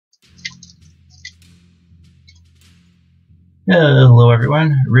Hello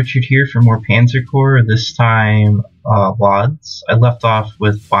everyone, Richard here for more Panzer Corps, this time Lodz. I left off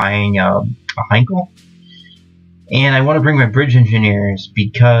with buying a Heinkel, and I want to bring my bridge engineers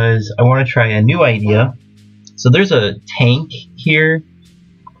because I want to try a new idea. So there's a tank here,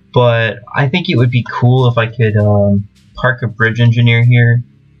 but I think it would be cool if I could park a bridge engineer here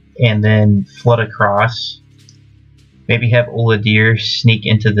and then flood across. Maybe have Oladier sneak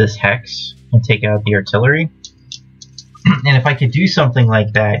into this hex and take out the artillery. And if I could do something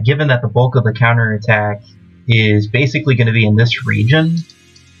like that, given that the bulk of the counterattack is basically going to be in this region,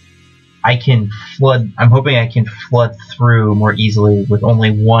 I can flood. I'm hoping I can flood through more easily with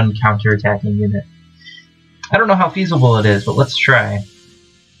only one counterattacking unit. I don't know how feasible it is, but let's try.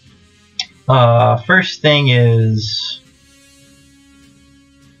 First thing is,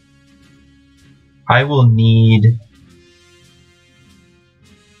 I will need.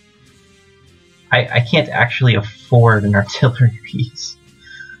 I can't actually afford an artillery piece.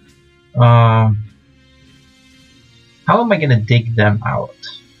 How am I going to dig them out?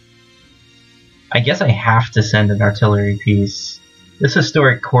 I guess I have to send an artillery piece. This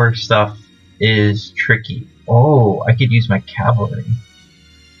historic core stuff is tricky. Oh, I could use my cavalry.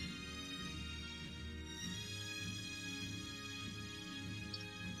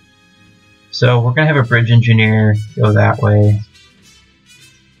 So we're going to have a bridge engineer go that way.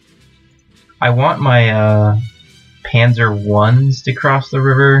 I want my Panzer 1s to cross the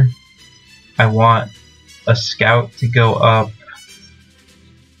river. I want a scout to go up.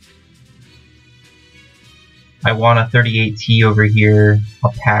 I want a 38T over here, a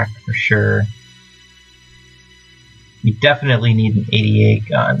pack for sure. We definitely need an 88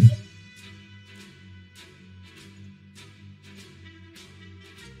 gun.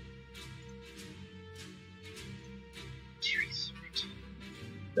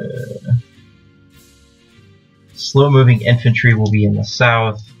 Slow-moving infantry will be in the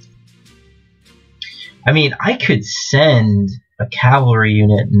south. I mean, I could send a cavalry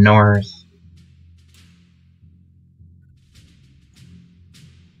unit north.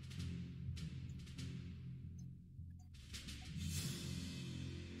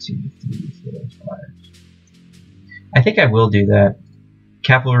 Two, three, four, five. I think I will do that.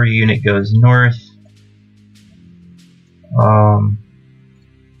 Cavalry unit goes north.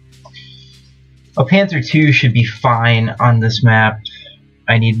 A Panzer II should be fine on this map.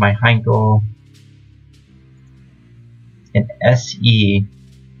 I need my Heinkel. An SE.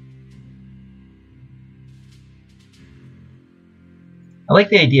 I like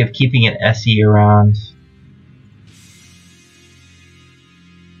the idea of keeping an SE around.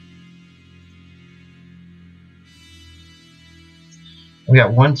 We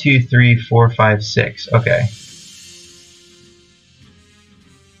got 1, 2, 3, 4, 5, 6. Okay.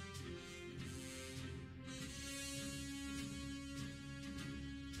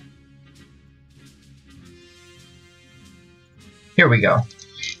 Here we go.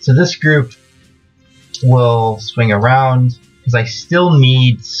 So this group will swing around because I still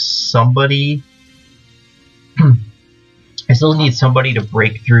need somebody. I still need somebody to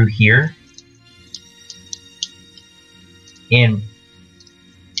break through here, and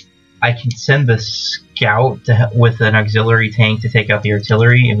I can send the scout with an auxiliary tank to take out the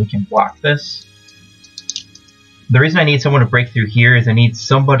artillery, and we can block this. The reason I need someone to break through here is I need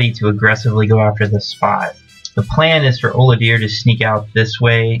somebody to aggressively go after this spot. The plan is for Oladier to sneak out this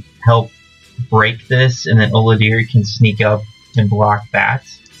way, help break this, and then Oladier can sneak up and block that.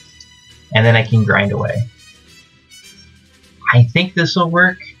 And then I can grind away. I think this will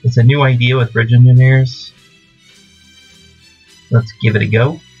work. It's a new idea with bridge engineers. Let's give it a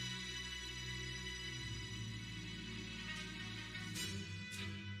go.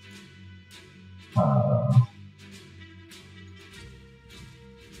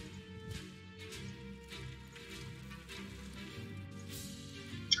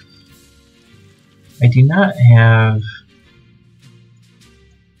 I do not have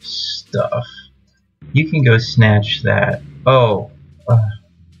stuff. You can go snatch that. Oh, I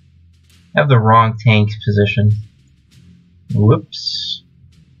have the wrong tank's position. Whoops.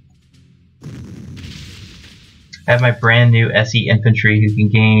 I have my brand new SE infantry who can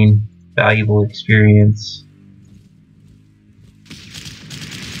gain valuable experience.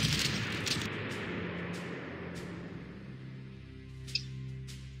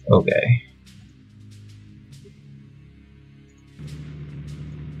 Okay.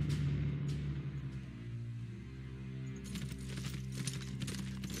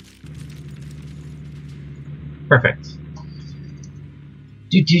 Perfect.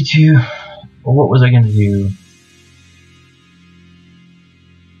 What was I going to do?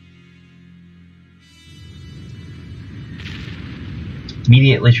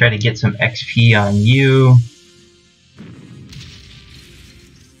 Immediately try to get some XP on you.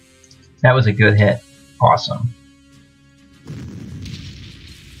 That was a good hit. Awesome.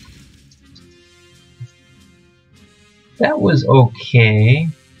 That was okay.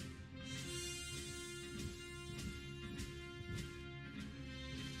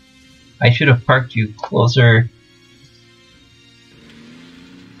 I should have parked you closer.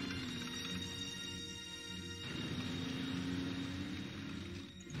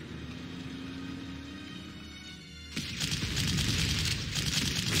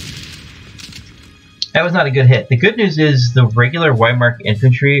 That was not a good hit. The good news is the regular white mark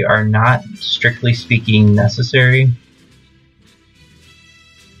infantry are not, strictly speaking, necessary.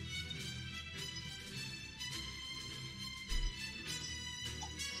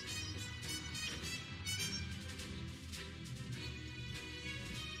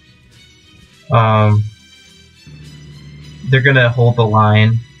 They're gonna hold the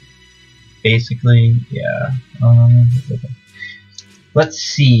line, basically. Yeah. Let's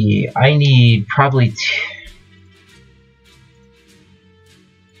see. I need probably.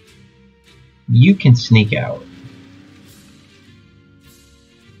 You can sneak out.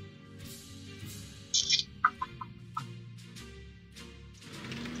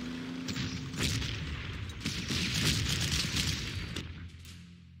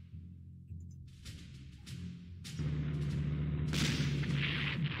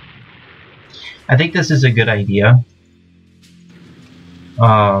 I think this is a good idea.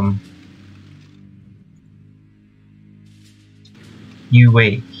 You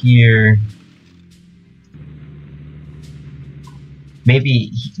wait here. Maybe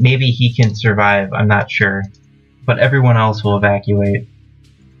he can survive, I'm not sure. But everyone else will evacuate.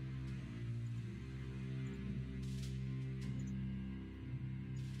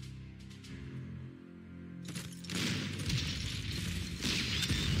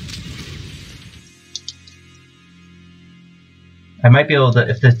 I might be able to,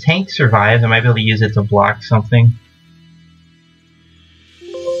 if the tank survives, I might be able to use it to block something.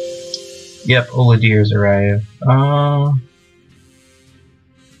 Yep, Oladir's arrived.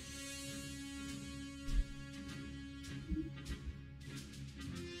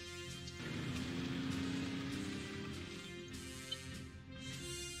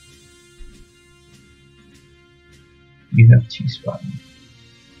 You have 2 spots.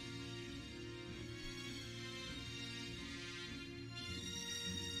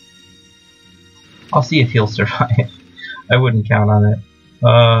 I'll see if he'll survive. I wouldn't count on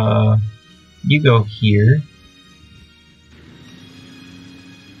it. You go here.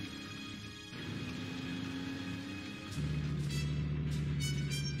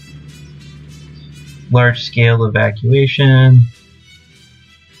 Large scale evacuation.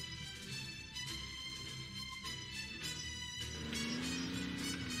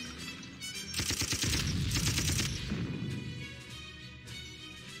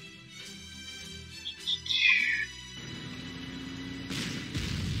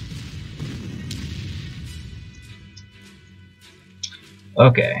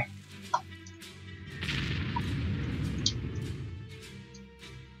 Okay.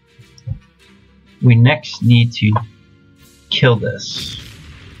 We next need to kill this.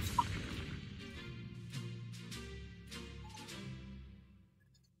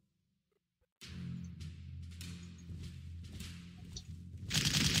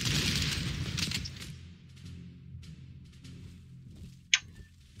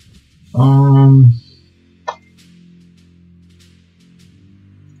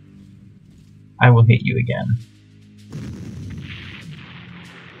 I will hit you again.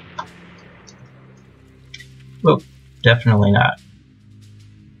 Well, definitely not.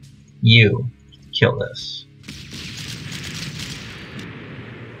 You kill this.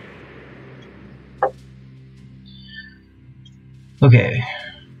 Okay.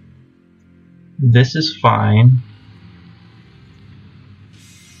 This is fine.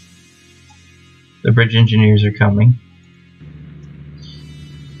 The bridge engineers are coming.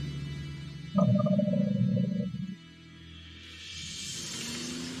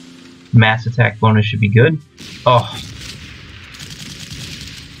 Mass attack bonus should be good. Oh.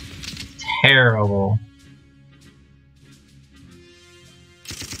 Terrible.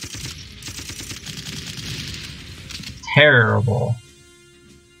 Terrible.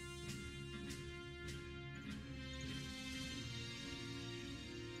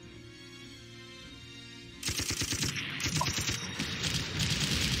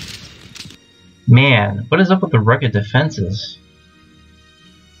 Man, what is up with the rugged defenses?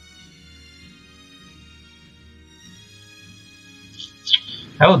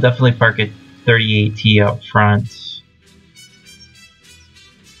 I will definitely park a 38T out front.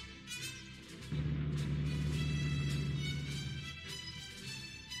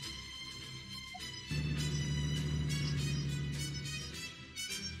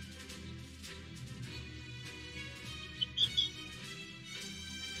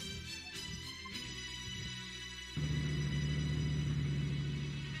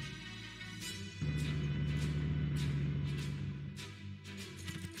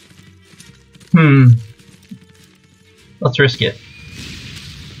 Let's risk it.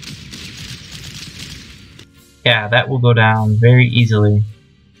 Yeah, that will go down very easily.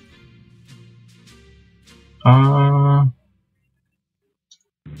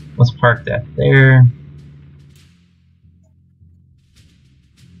 Let's park that there.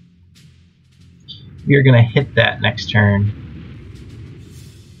 We're gonna hit that next turn.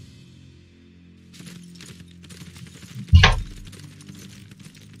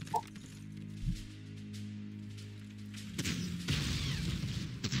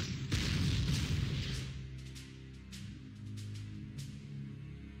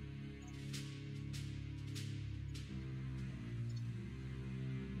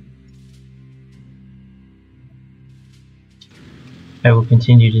 I will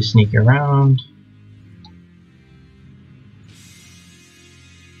continue to sneak around.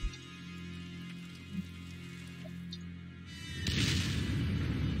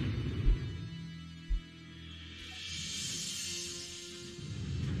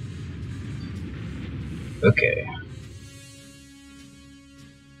 Okay.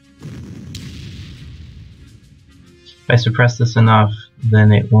 If I suppress this enough,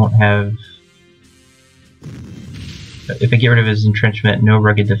 then it won't have... If I get rid of his entrenchment, no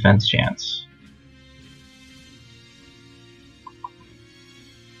rugged defense chance.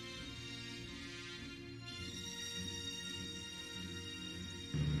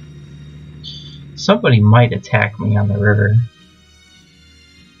 Somebody might attack me on the river.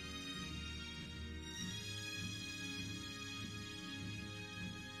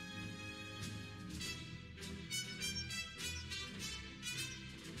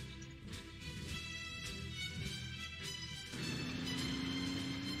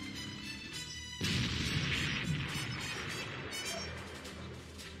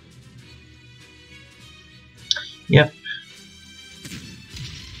 Yep.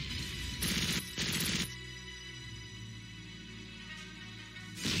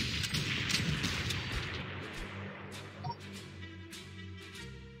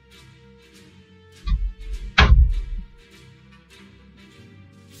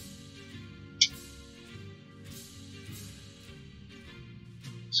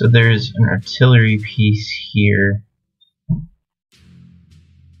 So there's an artillery piece here.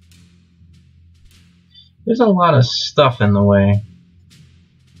 There's a lot of stuff in the way.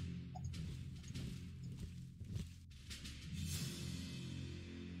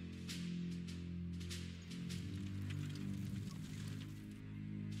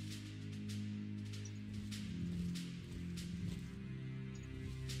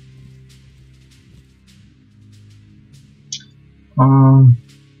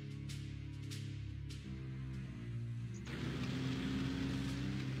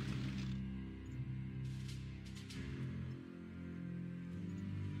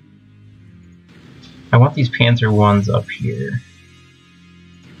 I want these Panzer ones up here.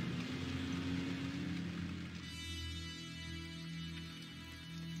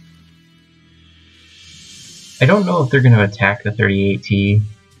 I don't know if they're going to attack the 38T.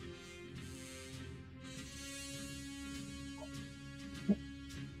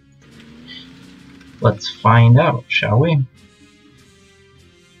 Let's find out, shall we?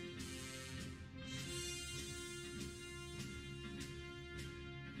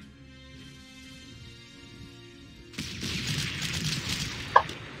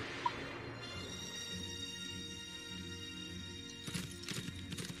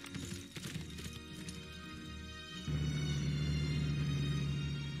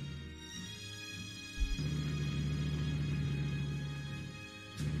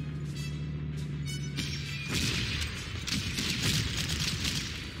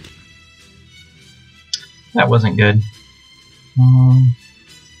 That wasn't good. I'm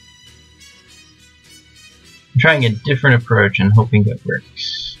trying a different approach and hoping it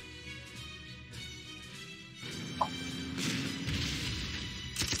works.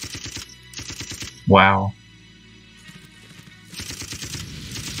 Wow.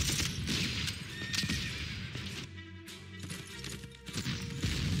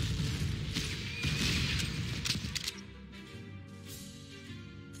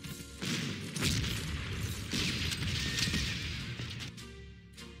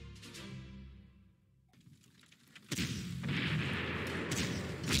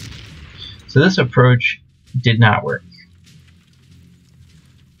 So this approach did not work.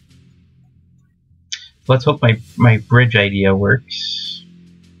 Let's hope my bridge idea works.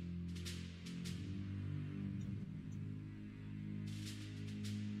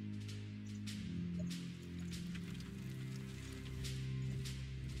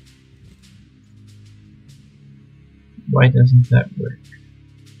 Why doesn't that work?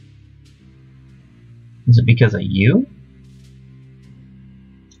 Is it because of you?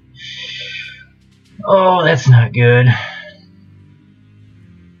 Oh, that's not good.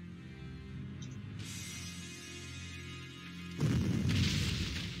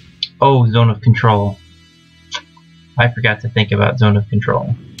 Oh, zone of control. I forgot to think about zone of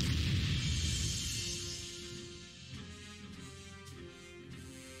control.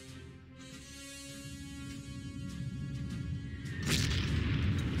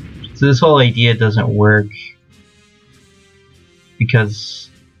 So this whole idea doesn't work because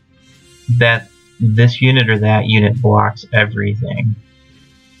this unit or that unit blocks everything.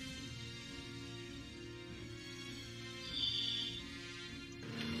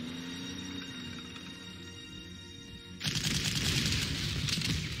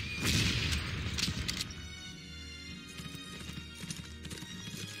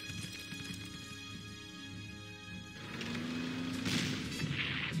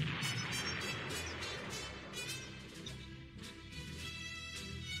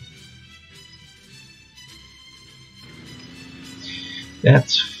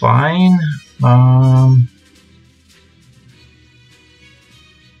 That's fine. I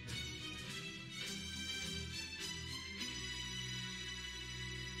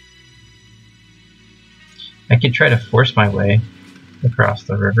could try to force my way across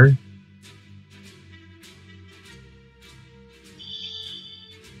the river.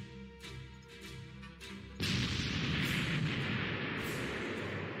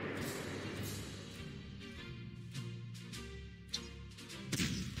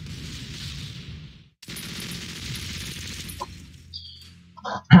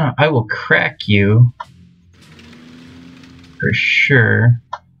 I will crack you for sure.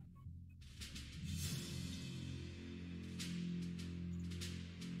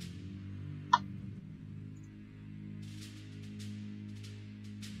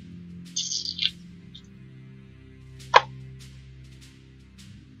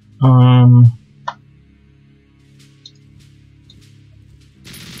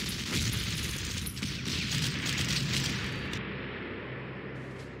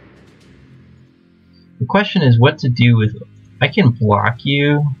 The question is what to do with... I can block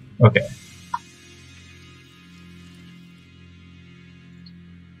you. Okay.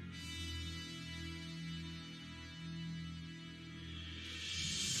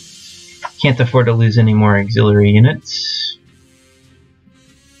 Can't afford to lose any more auxiliary units.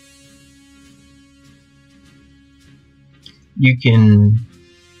 You can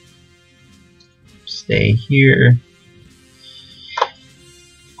stay here.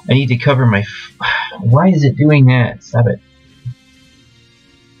 I need to cover my... Why is it doing that? Stop it.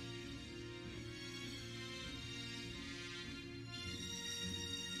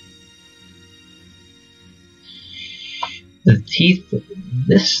 The teeth...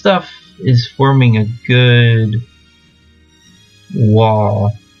 This stuff is forming a good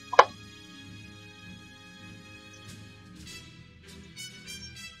wall.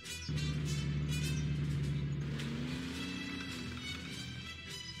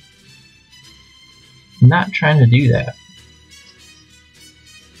 I'm not trying to do that.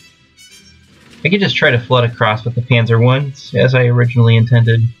 I could just try to flood across with the Panzer ones, as I originally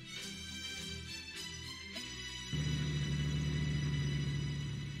intended.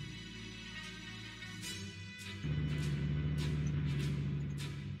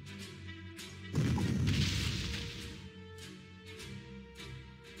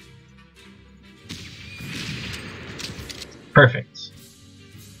 Perfect.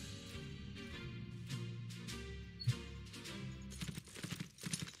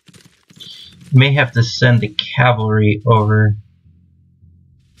 May have to send the cavalry over.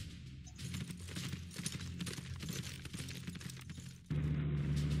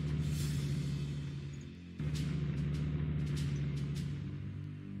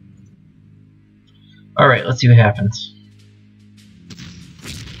 Alright, let's see what happens.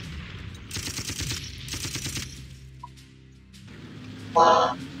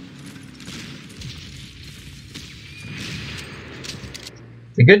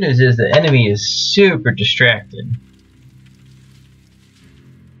 The good news is the enemy is super distracted.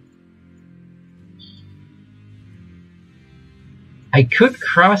 I could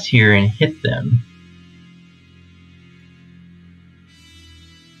cross here and hit them.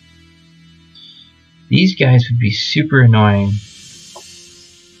 These guys would be super annoying.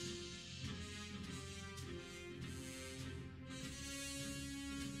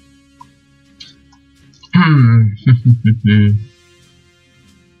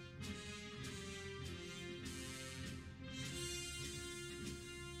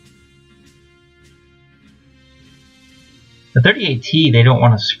 The 38T they don't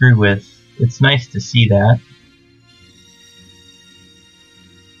want to screw with it's nice to see that.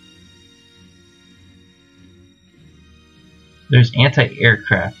 There's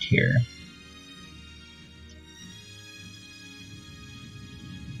anti-aircraft here.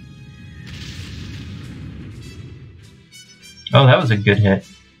 Oh, that was a good hit.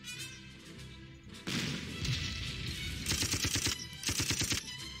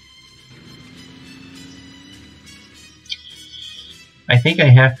 I think I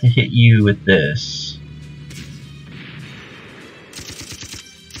have to hit you with this.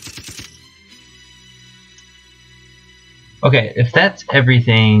 Okay, if that's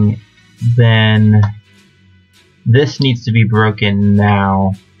everything, then this needs to be broken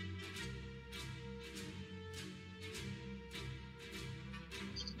now.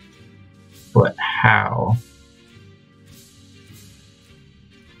 But how?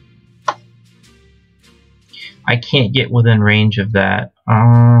 I can't get within range of that.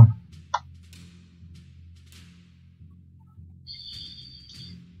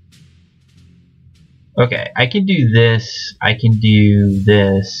 Okay, I can do this. I can do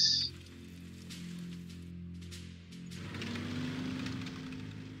this.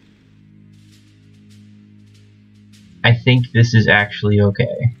 I think this is actually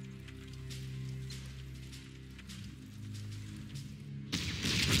okay.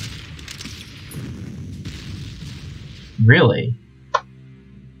 Really?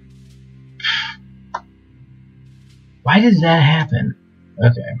 Why does that happen?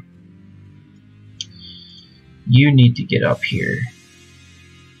 Okay. You need to get up here.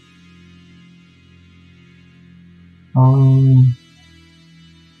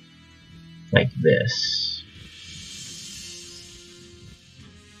 Like this.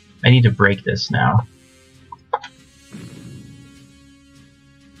 I need to break this now.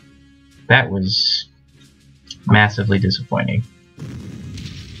 That was massively disappointing.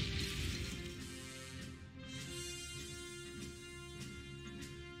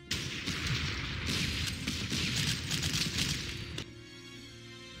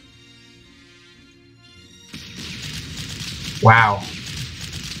 Wow.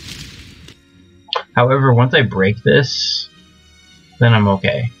 However, once I break this, then I'm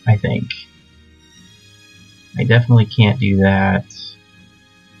okay, I think. I definitely can't do that.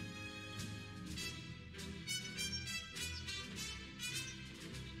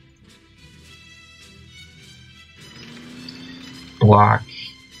 Block.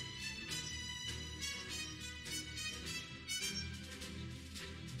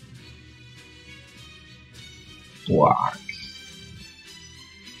 Block.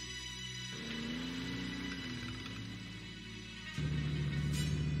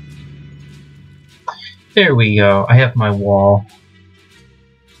 There we go. I have my wall.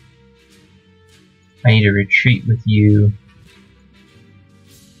 I need to retreat with you.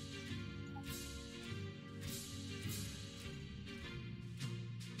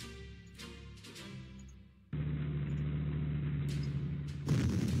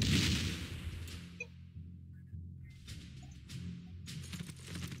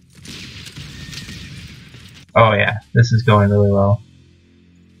 Oh yeah, this is going really well.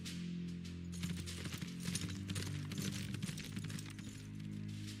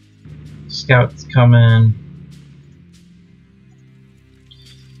 Scouts coming.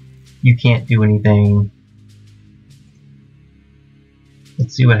 You can't do anything.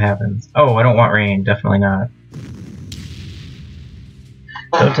 Let's see what happens. Oh, I don't want rain. Definitely not.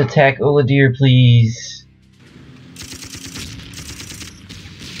 Don't attack Oladir, please.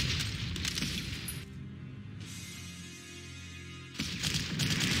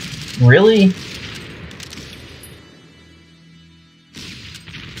 Really?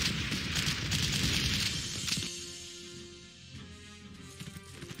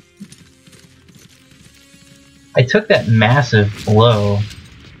 I took that massive blow.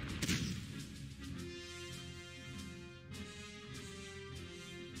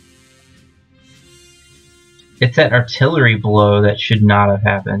 It's that artillery blow that should not have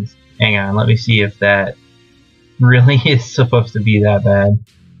happened. Hang on, let me see if that really is supposed to be that bad.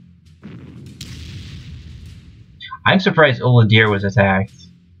 I'm surprised Oladir was attacked.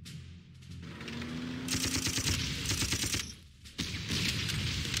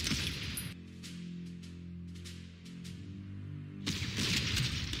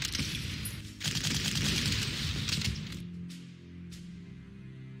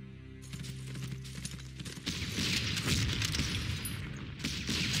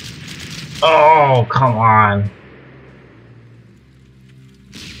 Oh, come on.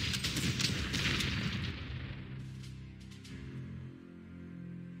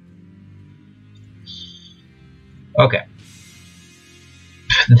 Okay.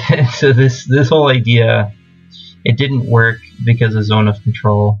 So this whole idea, it didn't work because of zone of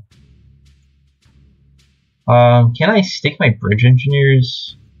control. Can I stick my bridge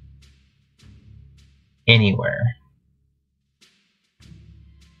engineers anywhere?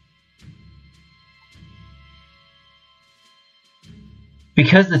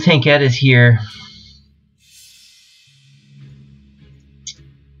 Because the tankette is here,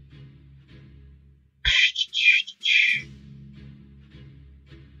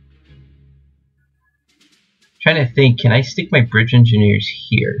 trying to think, can I stick my bridge engineers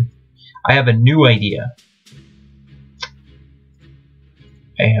here? I have a new idea.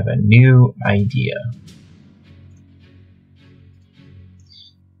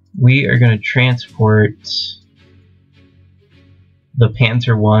 We are going to transport the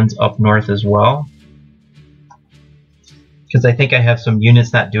Panzer ones up north as well, because I think I have some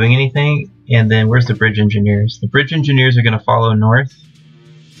units not doing anything. And then where's the bridge engineers? The bridge engineers are going to follow north.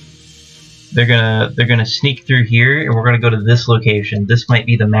 They're gonna sneak through here, and we're gonna go to this location. This might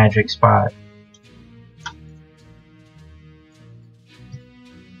be the magic spot.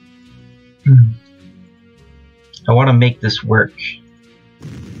 I want to make this work,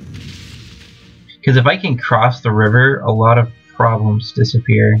 because if I can cross the river, a lot of problems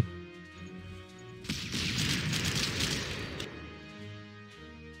disappear.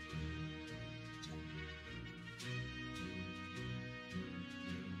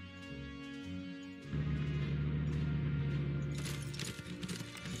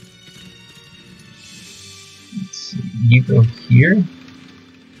 You go here.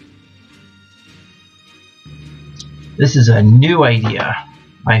 This is a new idea.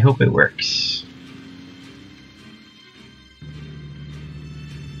 I hope it works.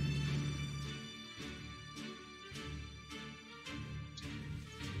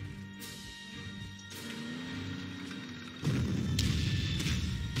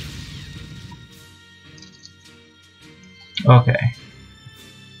 Okay.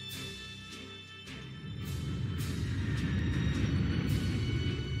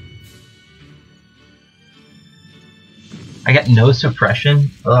 I got no suppression?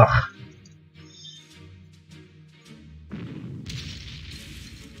 Ugh.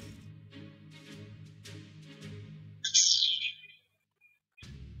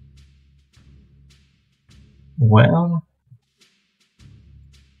 Well...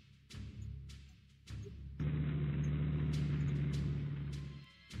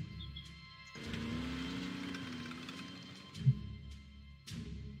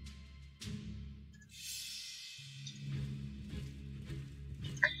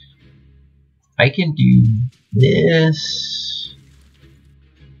 I can do this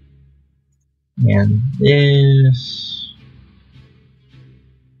and this.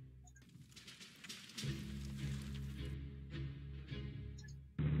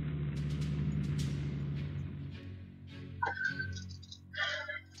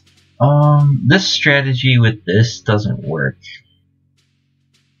 This strategy with this doesn't work.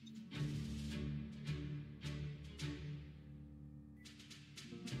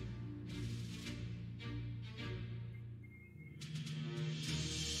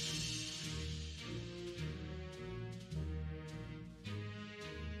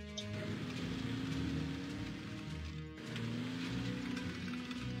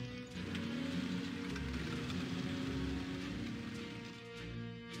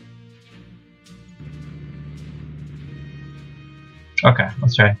 Okay,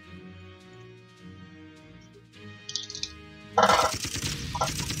 let's try.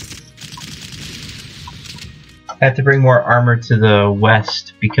 I have to bring more armor to the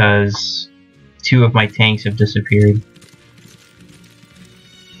west because 2 of my tanks have disappeared.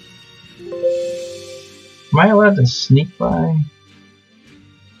 Am I allowed to sneak by?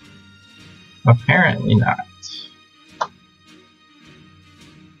 Apparently not.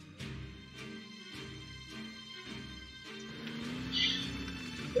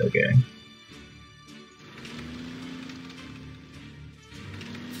 Okay.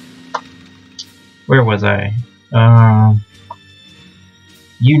 Where was I?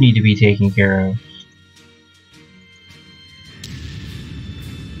 You need to be taken care of.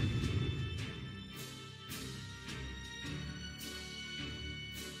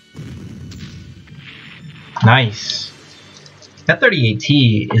 Nice. That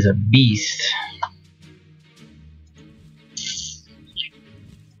 38T is a beast.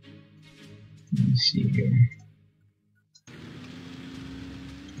 Let me see here.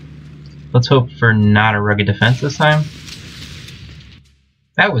 Let's hope for not a rugged defense this time.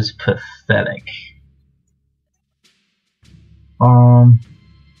 That was pathetic.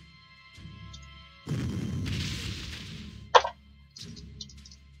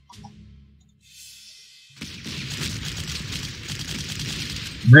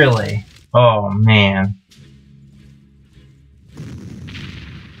 Really? Oh man.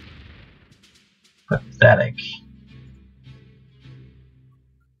 Pathetic.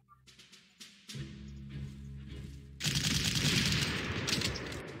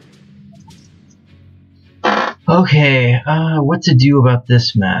 Okay, what to do about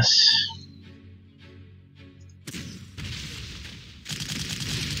this mess?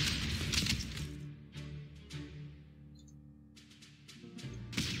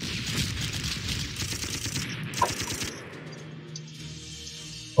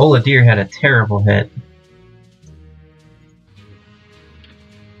 Deer had a terrible hit.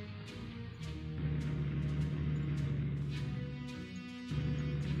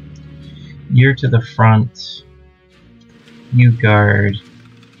 You're to the front. You guard.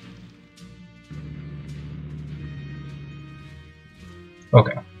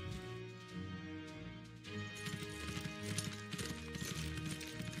 Okay.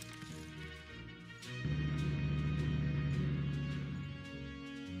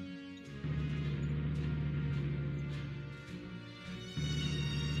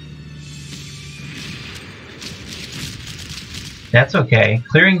 That's okay.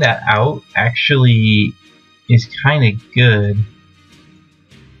 Clearing that out actually is kind of good.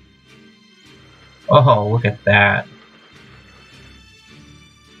 Oh, look at that.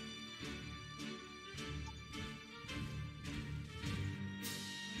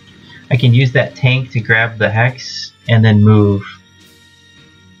 I can use that tank to grab the hex and then move.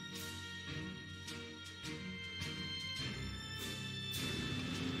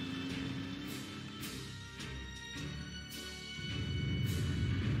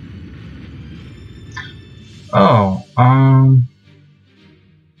 Oh,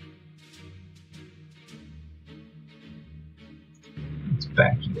 let's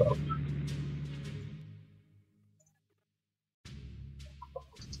back you up.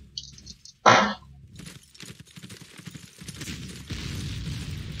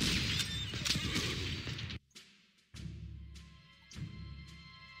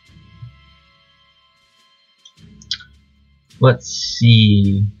 Let's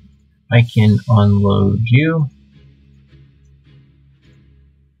see. I can unload you.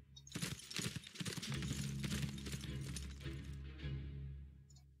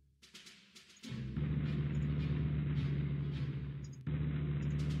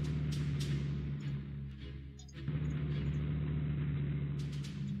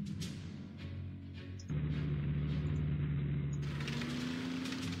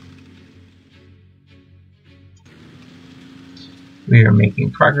 We are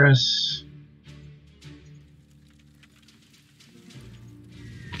making progress.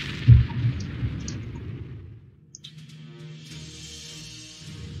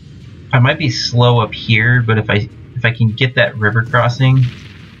 I might be slow up here, but if I can get that river crossing,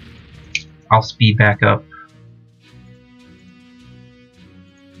 I'll speed back up.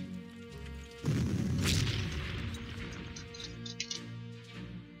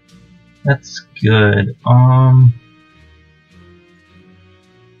 That's good.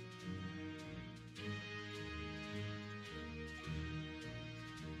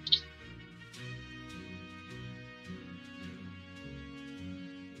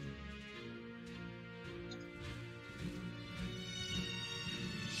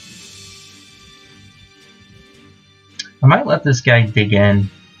 I might let this guy dig in.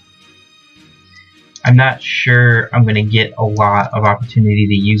 I'm not sure I'm going to get a lot of opportunity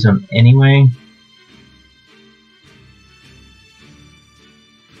to use him anyway.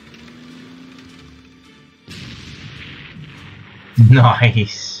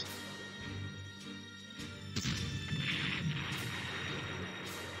 Nice.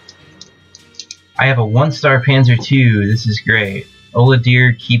 I have a 1-star Panzer II. This is great.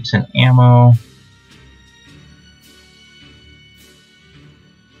 Deer keeps an ammo.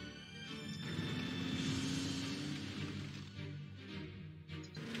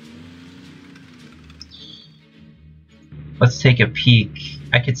 Let's take a peek.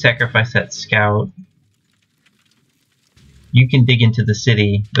 I could sacrifice that scout. You can dig into the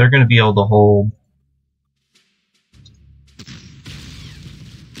city. They're going to be able to hold.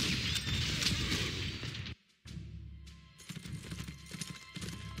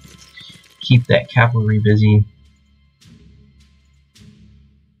 Keep that cavalry busy.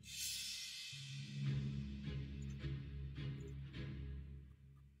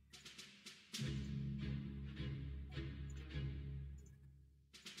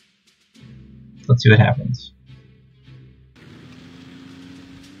 Let's see what happens.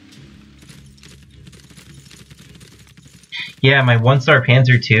 Yeah, my 1-star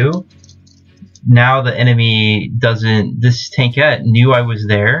Panzer II now the enemy doesn't... This tankette knew I was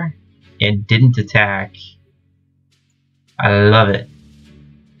there and didn't attack. I love it.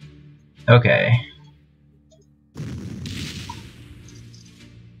 Okay.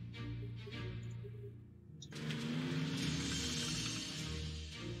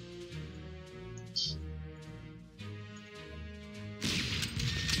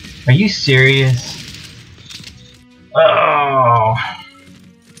 Are you serious? Oh.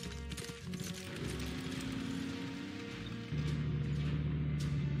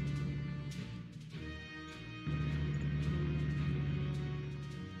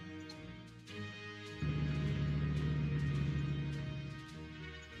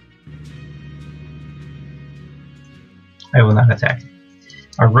 I will not attack.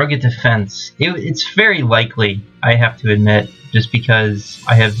 A rugged defense. It's very likely, I have to admit, just because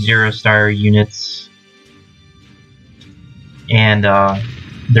I have 0-star units and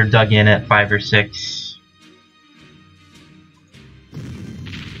they're dug in at 5 or 6.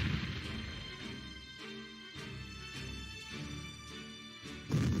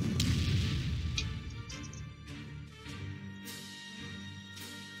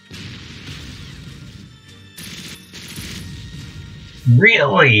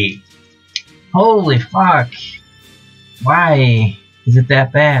 Really? Holy fuck. Why is it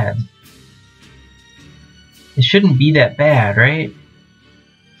that bad? It shouldn't be that bad, right?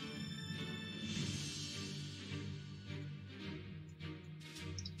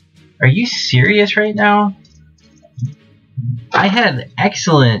 Are you serious right now? I had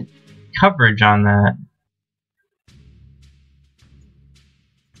excellent coverage on that.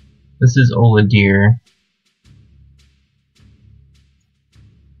 This is Oladir.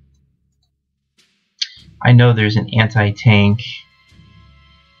 I know there's an anti-tank.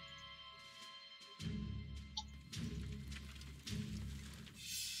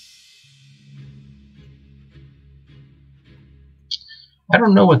 I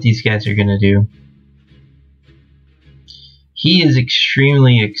don't know what these guys are gonna do. He is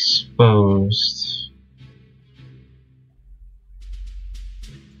extremely exposed.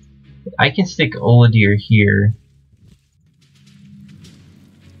 I can stick Oladir here.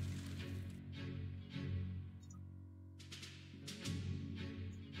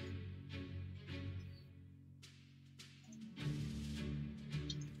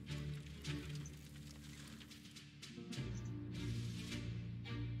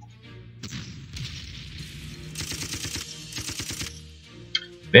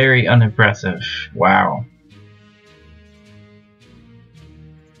 Very unimpressive. Wow.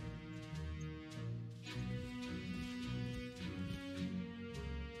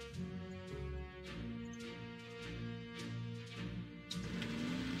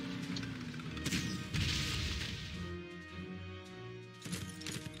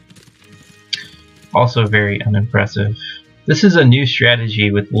 Also very unimpressive. This is a new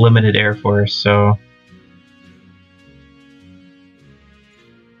strategy with limited air force, so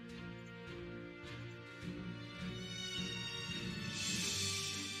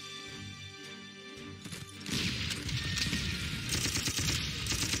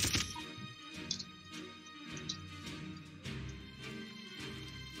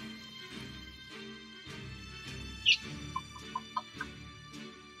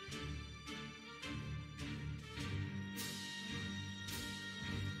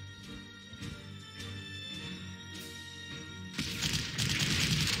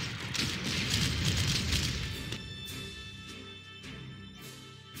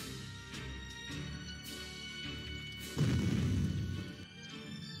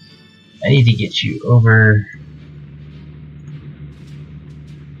I need to get you over.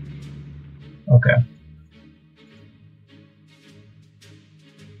 Okay.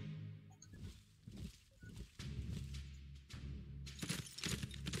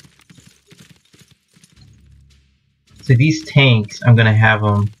 So these tanks, I'm gonna have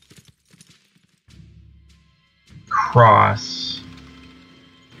them cross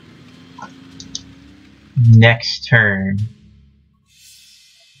next turn.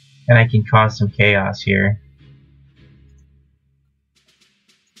 And I can cause some chaos here.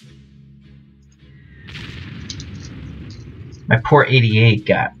 My poor 88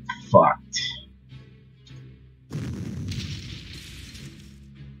 got fucked.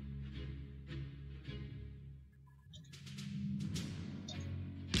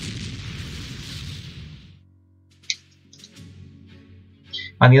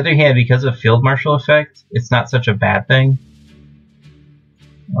 On the other hand, because of Field Marshal effect, it's not such a bad thing.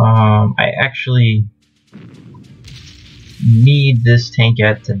 I actually need this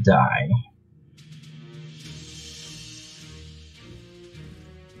tankette to die.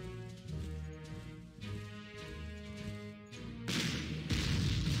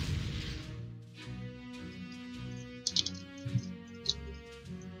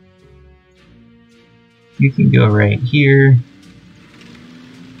 You can go right here.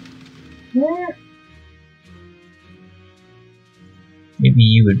 Yeah. Maybe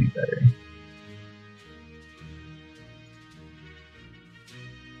you would be better.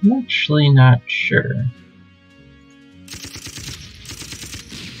 I'm actually not sure.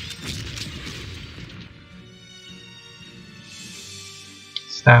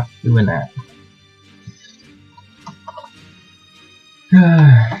 Stop doing that.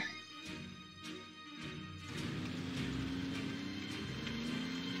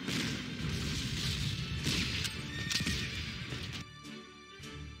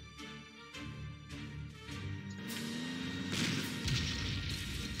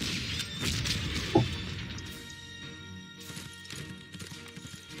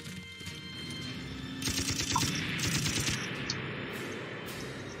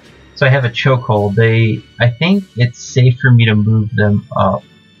 So I have a chokehold. I think it's safe for me to move them up.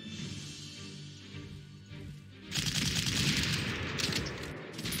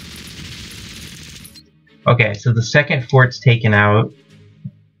 Okay, so the second fort's taken out.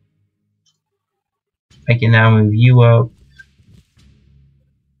 I can now move you up.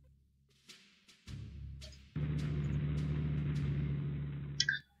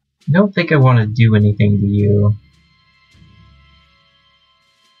 I don't think I want to do anything to you.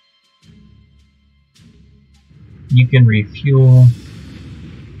 You can refuel.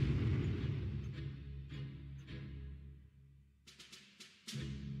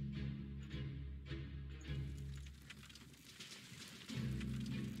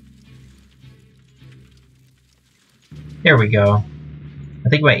 There we go. I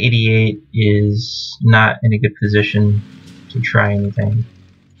think my 88 is not in a good position to try anything.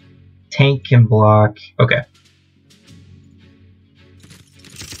 Tank can block. Okay.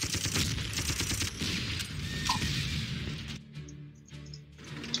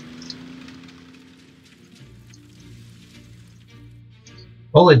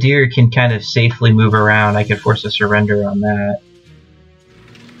 Oladir can kind of safely move around. I could force a surrender on that.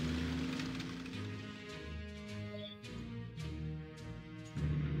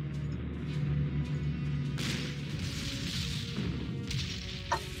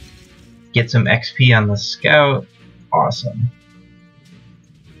 Get some XP on the scout. Awesome.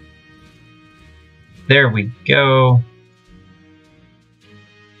 There we go.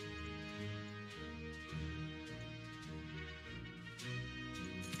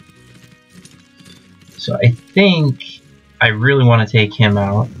 So I think I really want to take him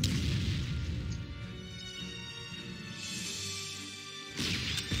out.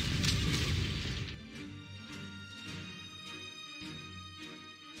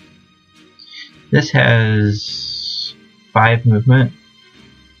 This has 5 movement.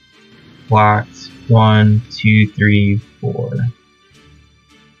 Blocked. 1, 2, 3, 4.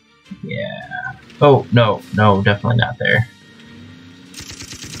 Yeah. Oh, no, definitely not there.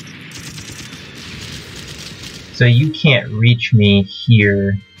 So you can't reach me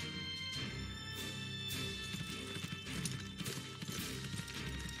here.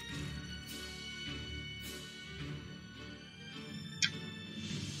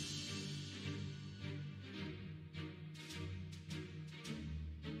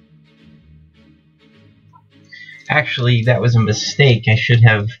 Actually, that was a mistake. I should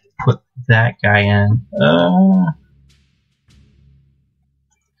have put that guy in.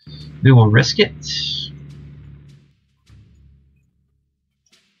 We will risk it.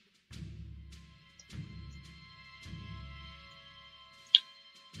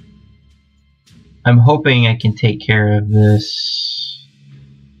 I'm hoping I can take care of this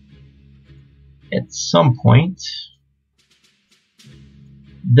at some point.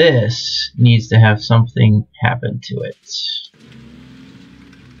 This needs to have something happen to it.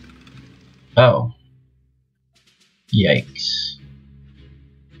 Oh. Yikes.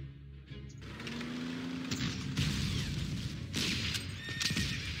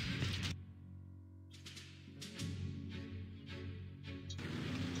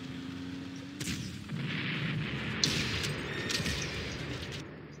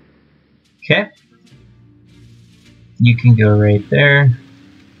 Okay. You can go right there.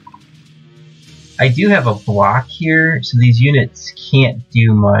 I do have a block here, so these units can't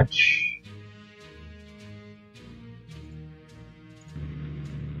do much.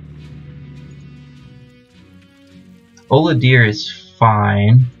 Oladir is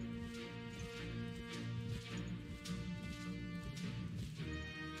fine.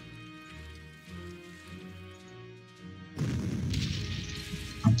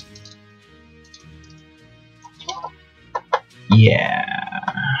 Yeah.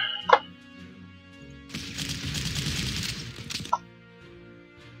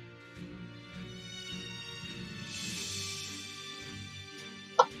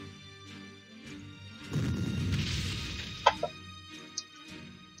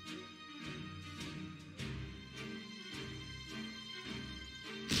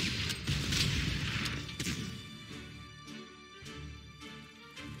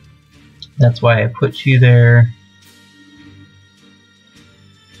 That's why I put you there.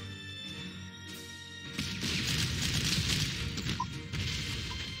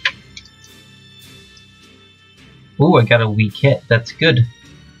 Ooh, I got a weak hit. That's good.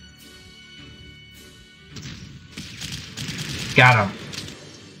 Got him.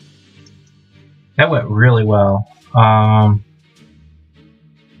 That went really well.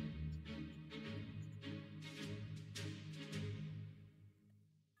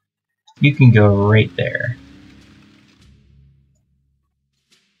 You can go right there.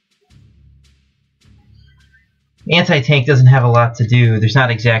 Anti-tank doesn't have a lot to do. There's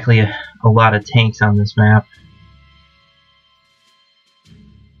not exactly a lot of tanks on this map.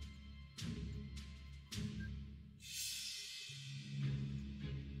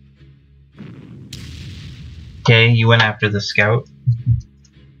 Okay, you went after the scout.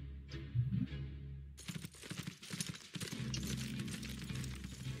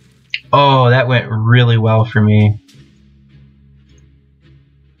 Oh, that went really well for me.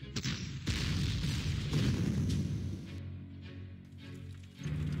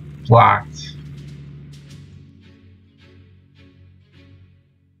 Blocked.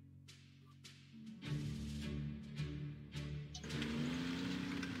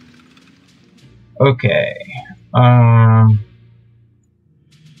 Okay.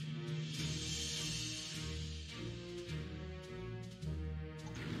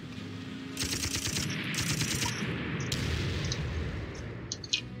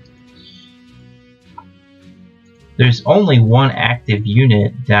 There's only one active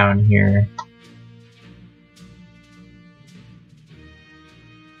unit down here.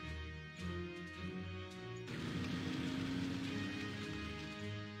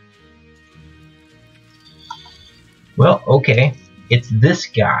 Well, okay. It's this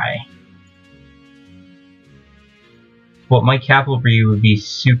guy. Well, my cavalry would be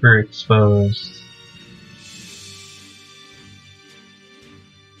super exposed.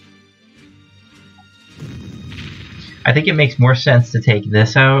 I think it makes more sense to take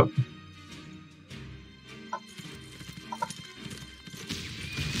this out.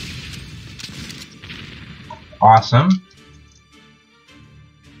 Awesome.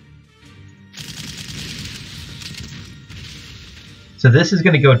 So this is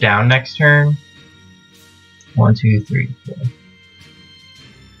going to go down next turn. 1, 2, 3, 4.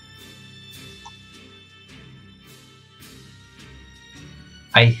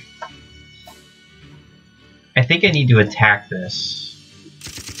 I think I need to attack this.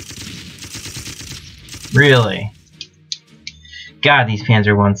 Really? God, these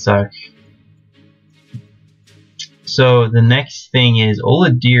Panzer ones suck. So the next thing is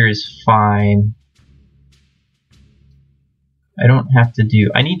Oladir is fine. I don't have to do.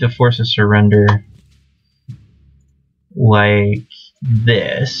 I need to force a surrender like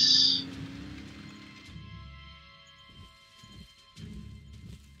this.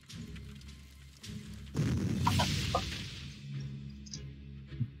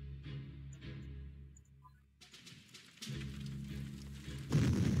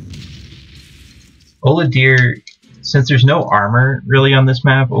 Oladir, since there's no armor really on this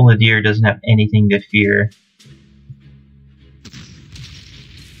map, Oladir doesn't have anything to fear.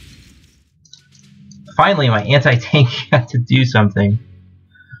 Finally, my anti-tank got to do something.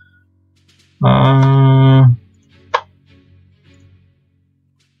 I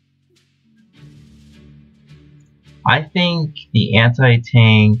think the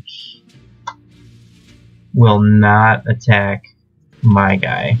anti-tank will not attack my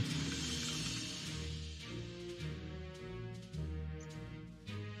guy.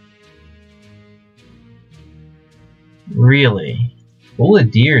 Really?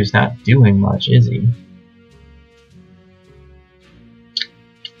 Oladir is not doing much, is he?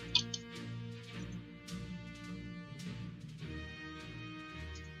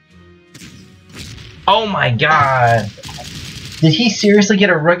 Oh my god! Did he seriously get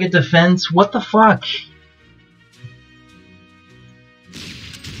a rugged defense? What the fuck?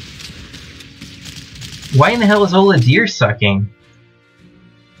 Why in the hell is Oladir sucking?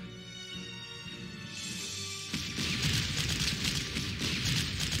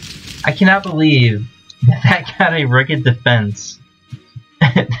 I cannot believe that got a rugged defense.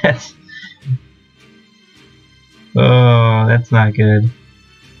 That's... Oh, that's not good.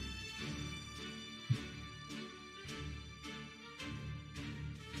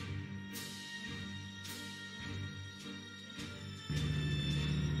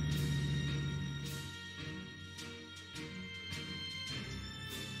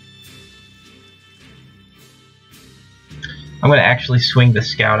 I'm going to actually swing the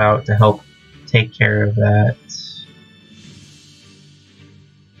scout out to help take care of that.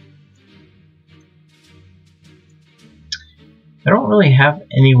 I don't really have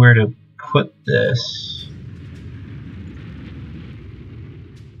anywhere to put this.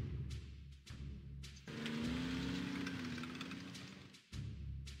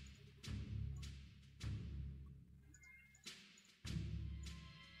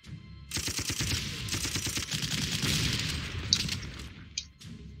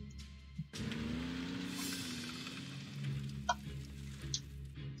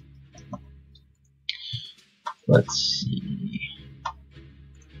 Let's see.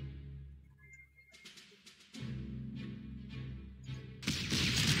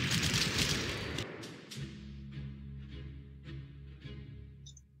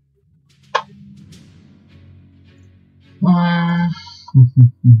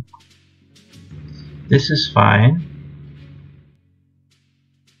 This is fine.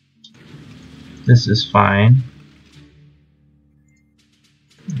 This is fine.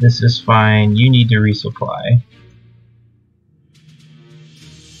 This is fine. You need to resupply.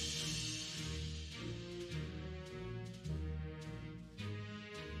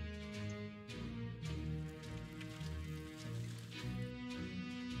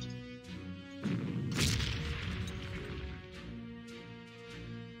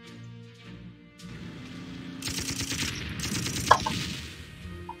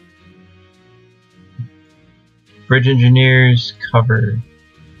 Bridge engineers cover.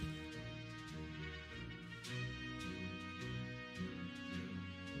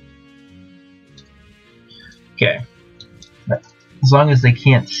 Okay. As long as they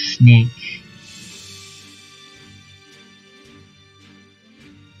can't sneak.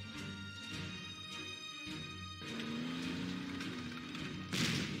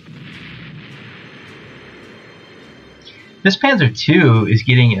 This Panzer II is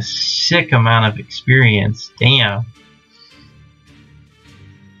getting a sick amount of experience. Damn.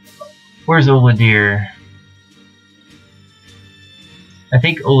 Where's Oladir? I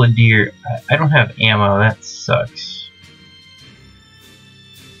think Oladir... I don't have ammo. That sucks.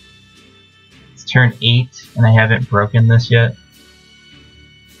 It's turn 8 and I haven't broken this yet.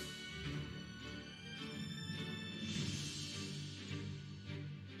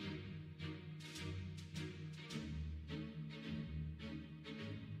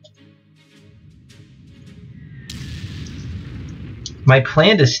 My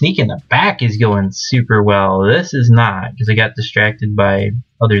plan to sneak in the back is going super well. This is not, because I got distracted by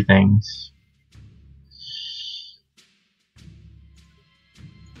other things.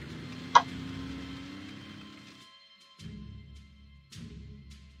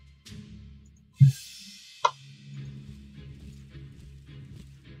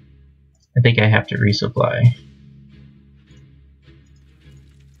 I think I have to resupply.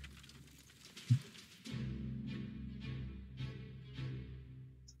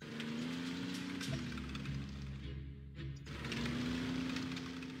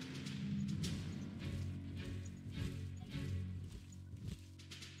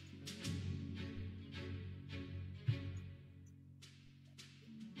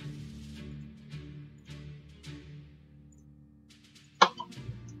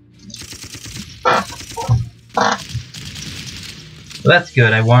 Well, that's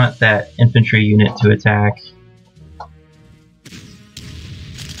good. I want that infantry unit to attack.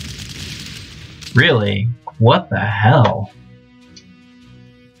 Really? What the hell?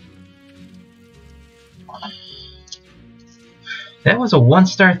 That was a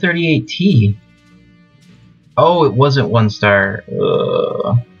 1-star 38T. Oh, it wasn't 1-star.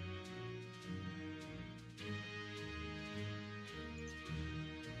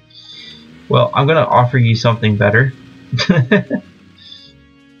 Well, I'm gonna offer you something better.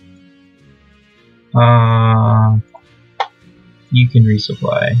 You can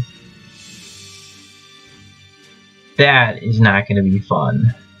resupply. That is not going to be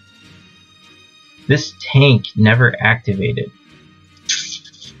fun. This tank never activated.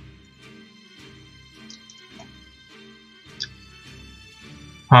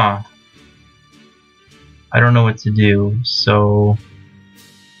 Huh. I don't know what to do, so...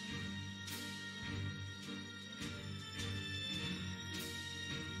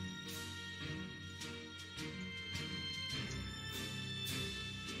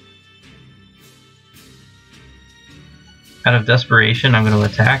 Out of desperation, I'm going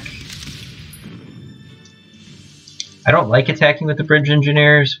to attack. I don't like attacking with the bridge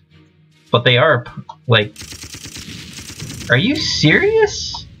engineers, but they are, like... Are you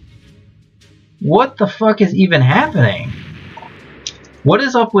serious? What the fuck is even happening? What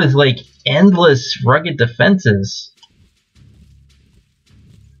is up with, like, endless rugged defenses?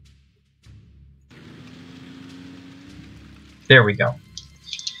 There we go.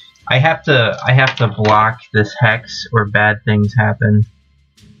 I have to block this hex or bad things happen.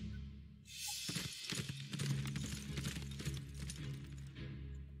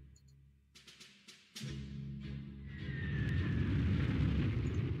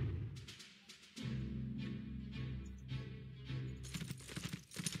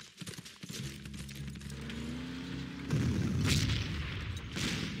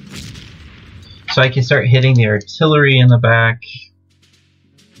 So I can start hitting the artillery in the back.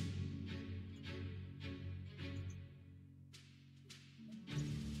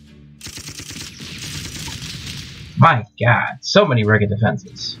 My god, so many rugged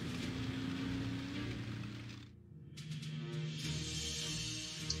defenses.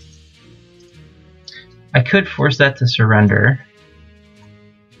 I could force that to surrender.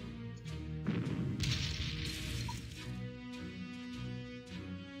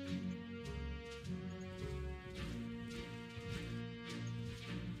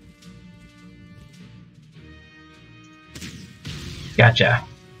 Gotcha.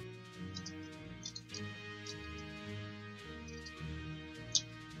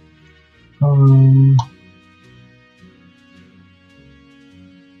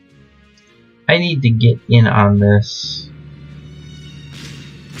 I need to get in on this.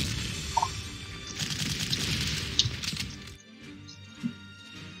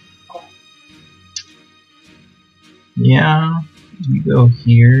 Yeah, you go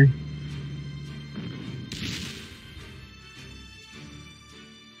here.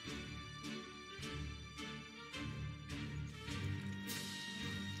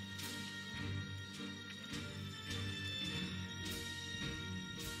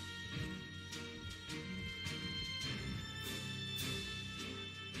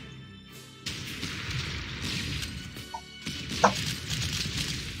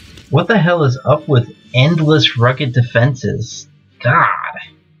 What the hell is up with endless rugged defenses? God.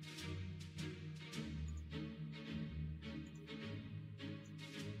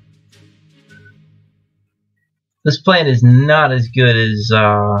 This plan is not as good as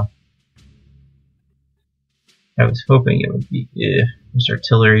I was hoping it would be. There's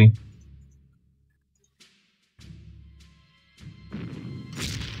artillery.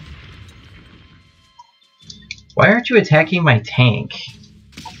 Why aren't you attacking my tank?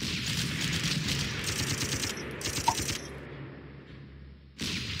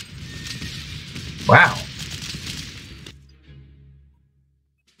 Wow.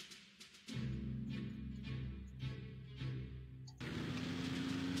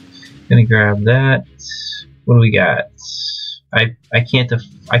 Gonna grab that. What do we got? I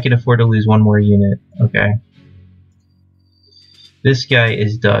can afford to lose one more unit. Okay. This guy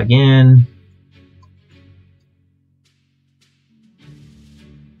is dug in.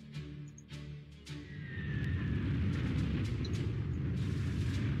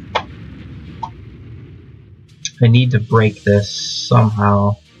 I need to break this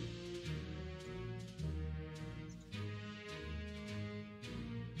somehow.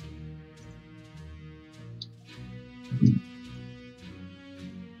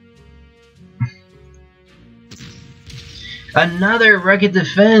 Another rugged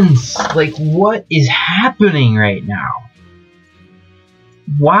defense! Like, what is happening right now?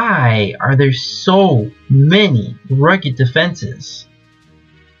 Why are there so many rugged defenses?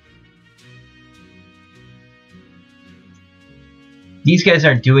 These guys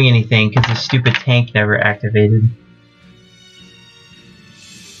aren't doing anything because the stupid tank never activated.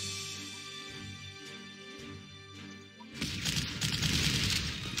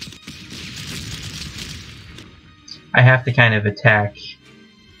 I have to kind of attack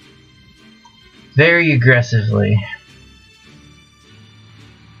very aggressively.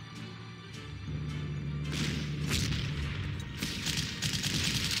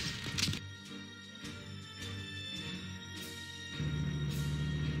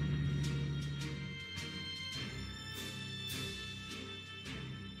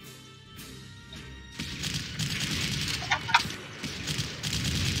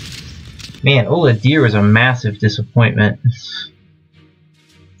 Man, Ola Deer was a massive disappointment.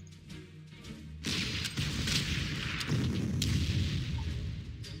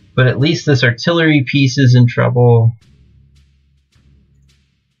 But at least this artillery piece is in trouble.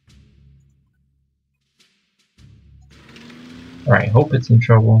 Alright, hope it's in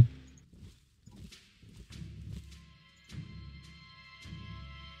trouble.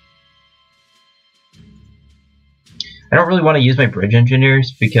 I don't really want to use my bridge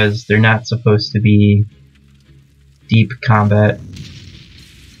engineers because they're not supposed to be deep combat.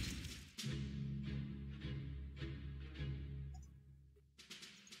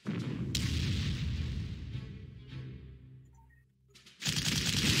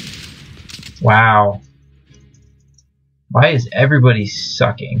 Wow. Why is everybody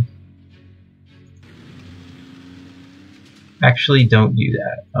sucking? Actually, don't do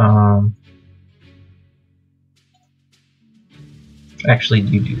that. Actually,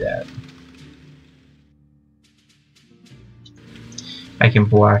 do that. I can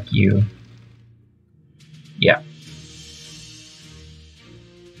block you. Yeah.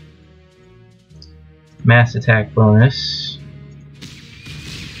 Mass attack bonus.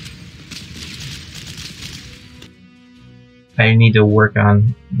 I need to work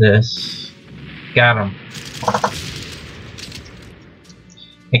on this. Got him.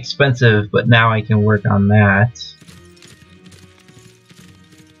 Expensive, but now I can work on that.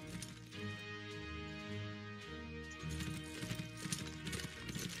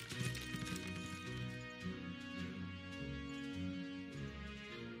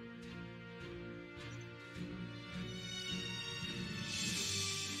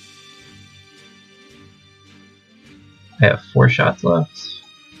 I have 4 shots left.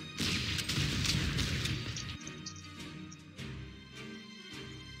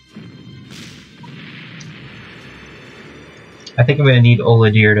 I think I'm going to need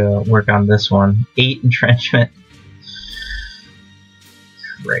Oladir to work on this one. 8 entrenchment.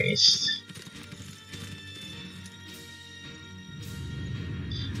 Christ.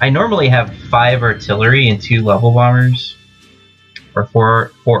 I normally have 5 artillery and 2 level bombers. Or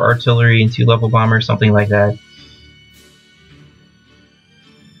 4 artillery and 2 level bombers, something like that.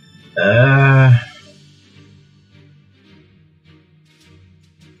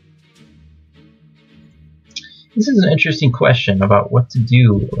 This is an interesting question about what to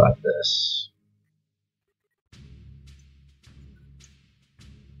do about this.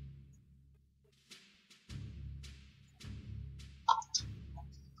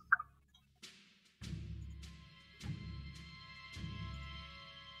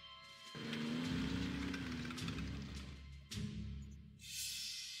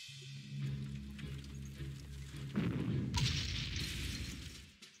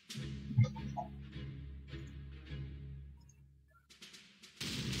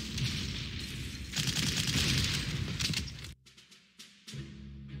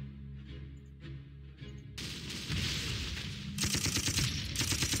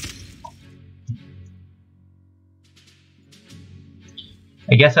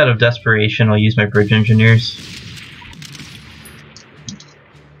 I guess out of desperation I'll use my bridge engineers.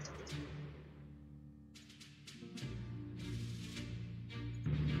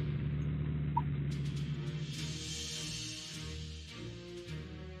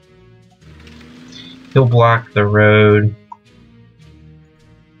 He'll block the road.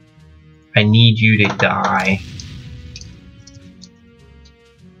 I need you to die.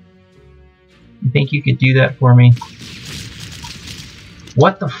 You think you could do that for me?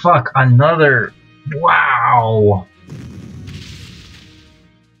 What the fuck? Another... Wow!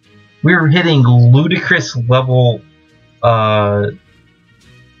 We were hitting ludicrous level...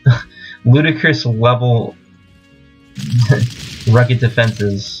 ludicrous level... rugged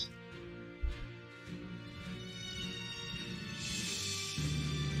defenses.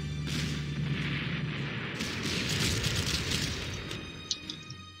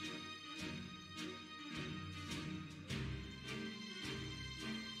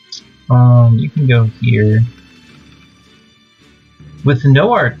 You can go here. With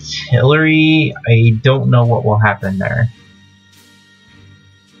no artillery, I don't know what will happen there.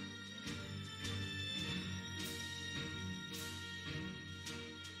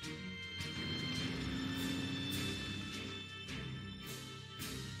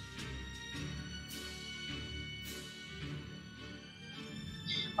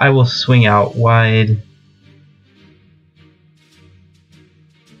 I will swing out wide.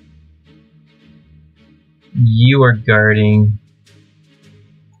 You are guarding.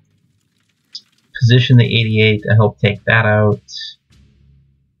 Position the 88 to help take that out.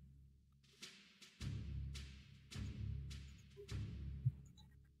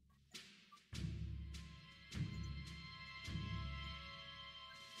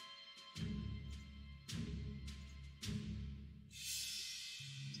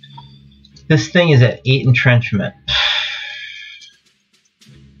 This thing is at 8 entrenchment.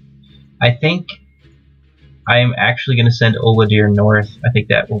 I think I am actually going to send Oladir north. I think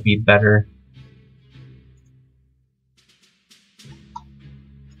that will be better.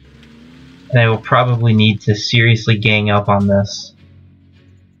 And I will probably need to seriously gang up on this.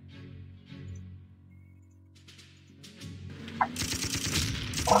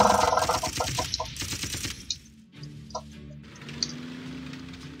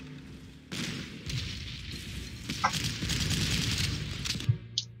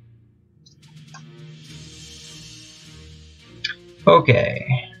 Okay.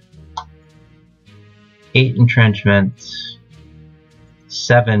 8 entrenchment.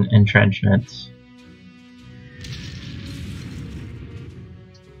 7 entrenchment.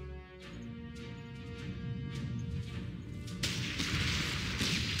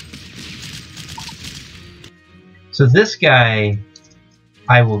 So this guy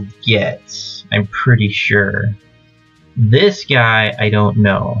I will get, I'm pretty sure. This guy I don't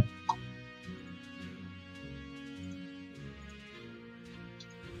know.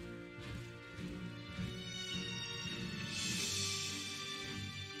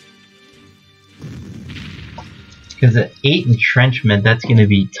 Because at 8 entrenchment, that's going to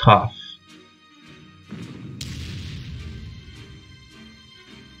be tough.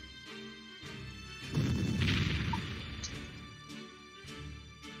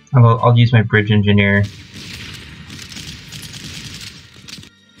 I'll use my bridge engineer.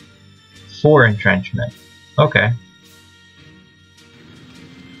 4 entrenchment. Okay.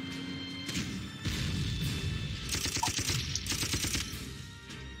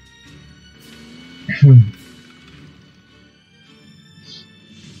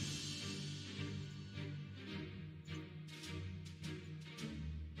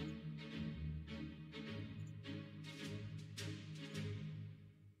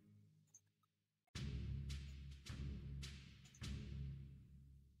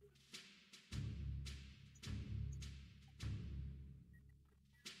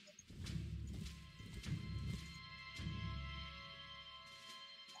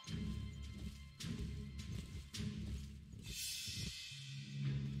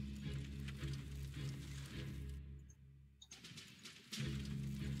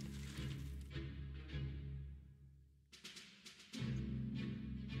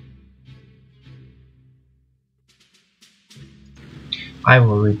 I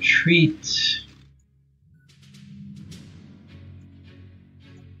will retreat.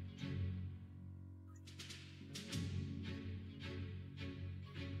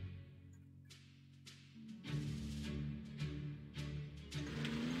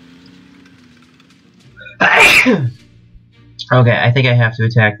 Okay, I think I have to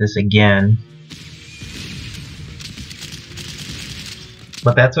attack this again.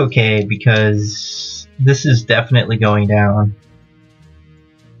 But that's okay, because this is definitely going down.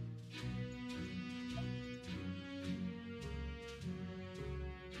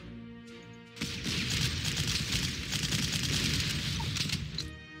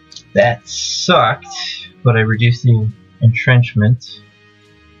 That sucked, but I reduced the entrenchment.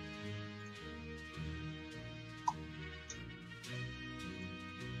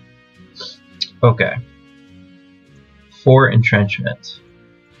 Okay. 4 entrenchment.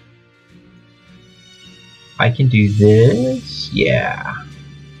 I can do this. Yeah.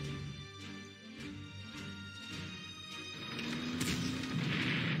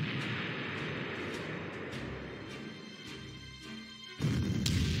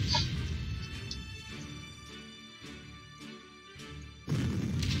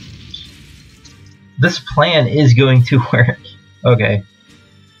 This plan is going to work. Okay.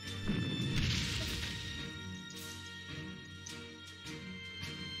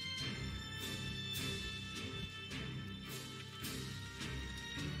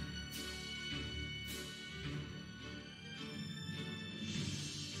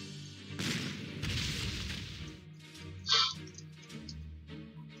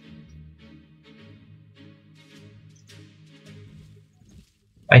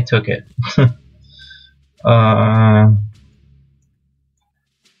 I took it.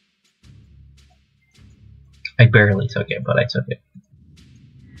 I barely took it, but I took it.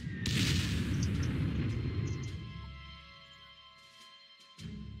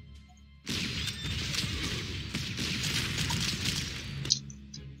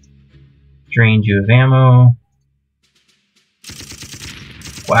 Drained you of ammo.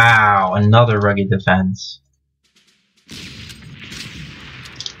 Wow, another rugged defense.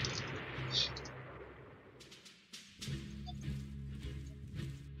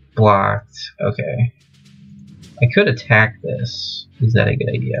 Blocked. Okay. I could attack this. Is that a good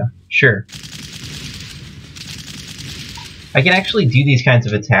idea? Sure. I can actually do these kinds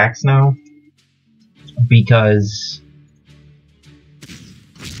of attacks now because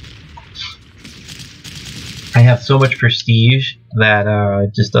I have so much prestige that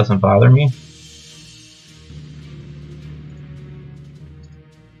it just doesn't bother me.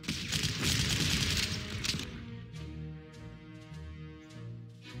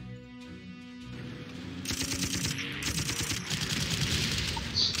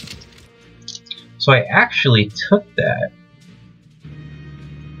 So I actually took that.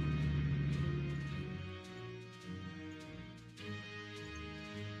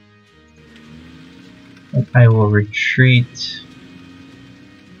 I will retreat.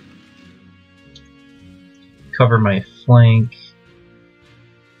 Cover my flank.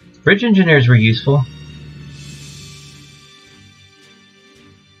 Bridge engineers were useful.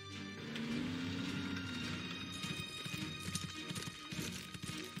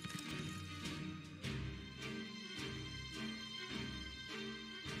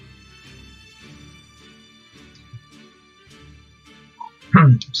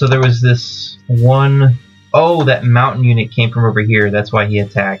 So there was this one... Oh, that mountain unit came from over here. That's why he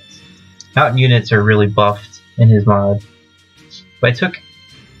attacked. Mountain units are really buffed in his mod. But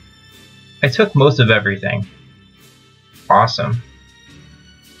I took most of everything. Awesome.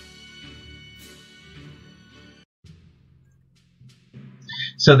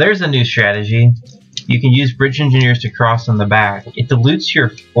 So there's a new strategy. You can use bridge engineers to cross on the back. It dilutes your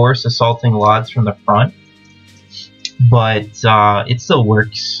force assaulting Lodz from the front, but it still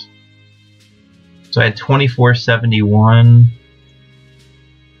works. So I had 2471.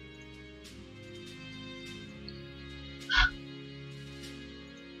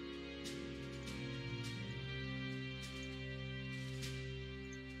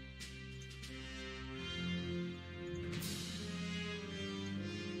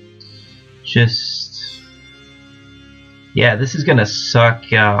 Yeah, this is gonna suck,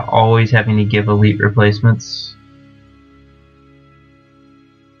 always having to give elite replacements.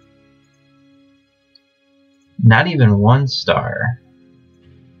 Not even 1 star.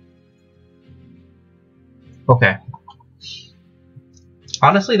 Okay.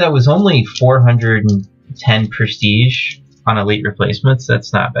 Honestly, that was only 410 prestige on elite replacements.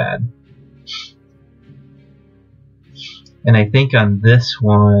 That's not bad. And I think on this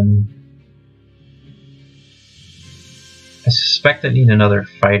one, I suspect I need another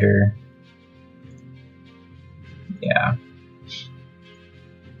fighter. Yeah.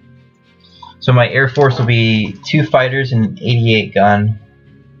 So my Air Force will be 2 fighters and an 88 gun.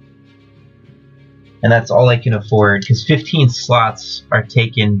 And that's all I can afford, because 15 slots are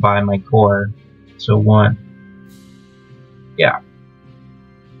taken by my core. So 1. Yeah.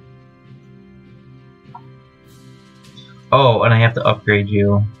 Oh, and I have to upgrade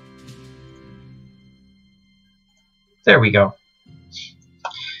you. There we go.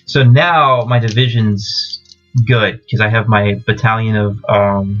 So now my division's good, because I have my battalion of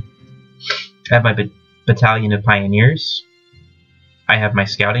battalion of pioneers. I have my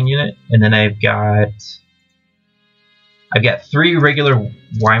scouting unit, and then I've got 3 regular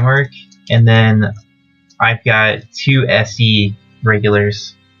Weimar, and then I've got 2 SE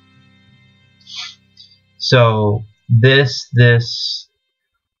regulars. So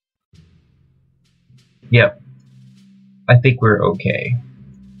yep. I think we're okay.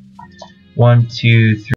 1, 2, 3.